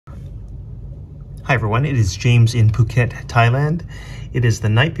Hi everyone, it is James in Phuket, Thailand. It is the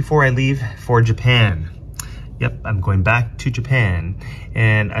night before I leave for Japan. Yep, I'm going back to Japan,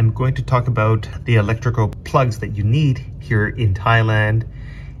 and I'm going to talk about the electrical plugs that you need here in Thailand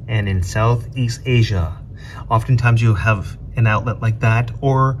and in Southeast Asia. Oftentimes you'll have an outlet like that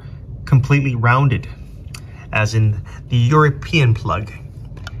or completely rounded, as in the European plug,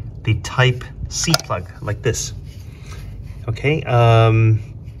 the Type C plug like this. Okay,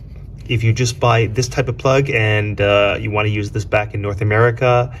 if you just buy this type of plug and you want to use this back in North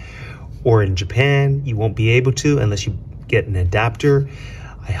America or in Japan, you won't be able to unless you get an adapter.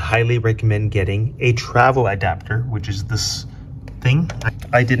 I highly recommend getting a travel adapter, which is this thing.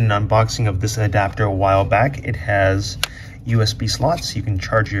 I did an unboxing of this adapter a while back. It has USB slots. You can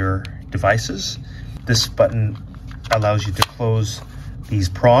charge your devices. This button allows you to close these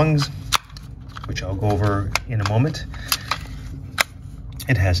prongs, which I'll go over in a moment.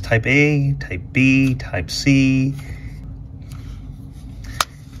 It has Type A, Type B, Type C,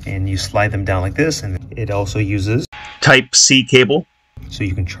 and you slide them down like this, and it also uses Type C cable, so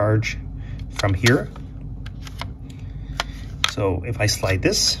you can charge from here. So if I slide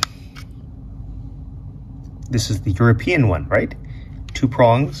this is the European one, right? 2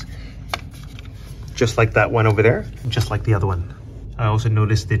 prongs, just like that one over there, just like the other one. I also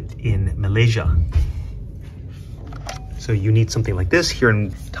noticed it in Malaysia. So you need something like this here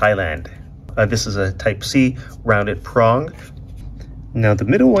in Thailand. This is a Type C rounded prong. Now the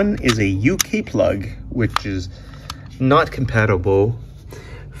middle one is a UK plug, which is not compatible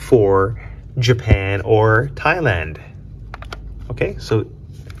for Japan or Thailand. Okay, so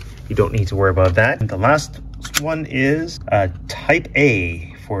you don't need to worry about that. And the last one is Type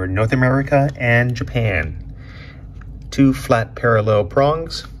A for North America and Japan. 2 flat parallel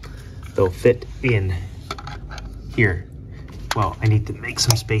prongs. They'll fit in here. Well, I need to make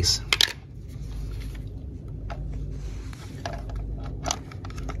some space.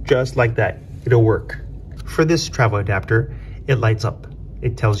 Just like that, it'll work. For this travel adapter, it lights up.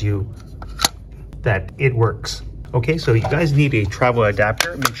 It tells you that it works. Okay, so you guys need a travel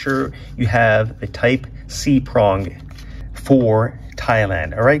adapter. Make sure you have a Type C prong for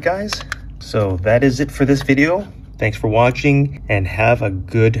Thailand. All right, guys? So that is it for this video. Thanks for watching and have a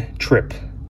good trip.